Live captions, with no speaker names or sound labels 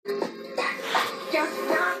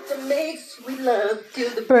make sweet love till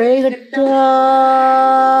the break of dawn,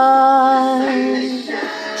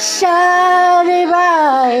 shining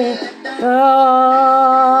bright,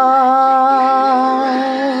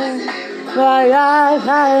 my life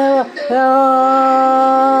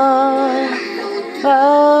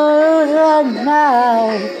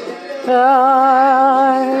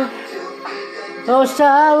oh,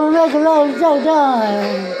 stop, make love so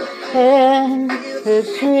done, and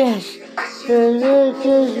it's yes,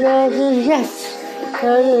 yes,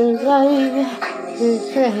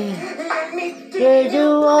 they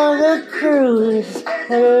do all the cruise,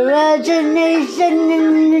 imagination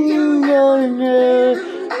in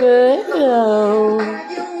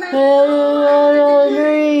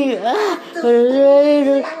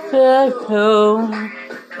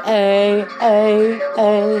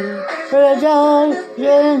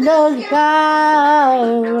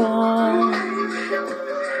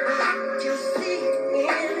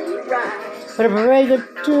but break of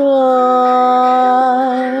dawn,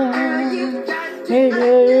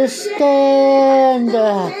 it stand,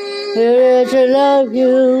 it to love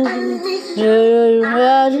you,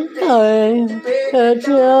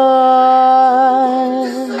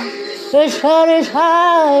 it's hard,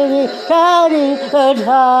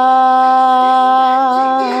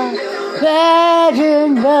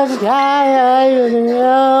 imagine the sky,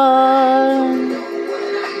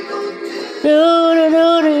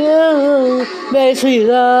 makes me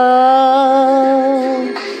love.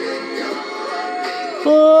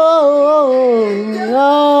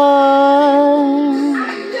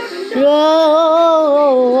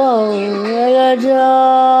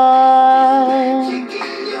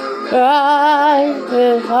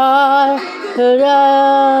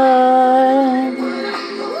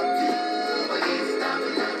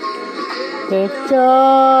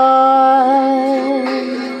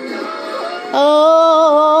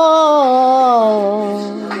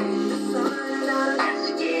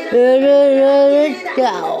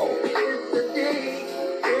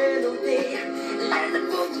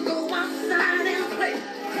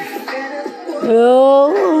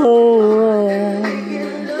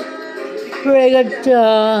 Break of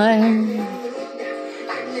dawn.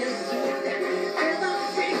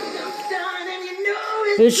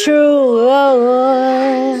 It's true.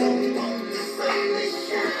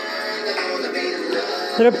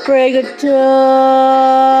 The break of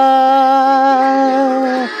dawn.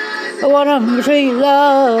 I wanna sweet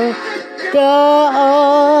love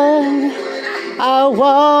dawn. I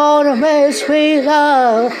wanna make sweet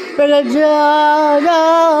love. Break of dawn.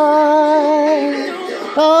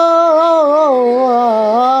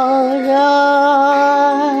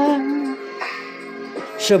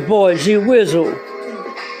 It's your boy G Wizzle,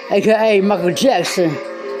 aka Michael Jackson,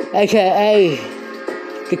 aka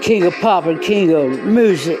the king of pop and king of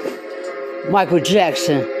music, Michael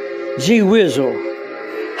Jackson, G Wizzle.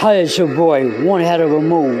 How is your boy? One head of a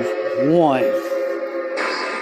move. One.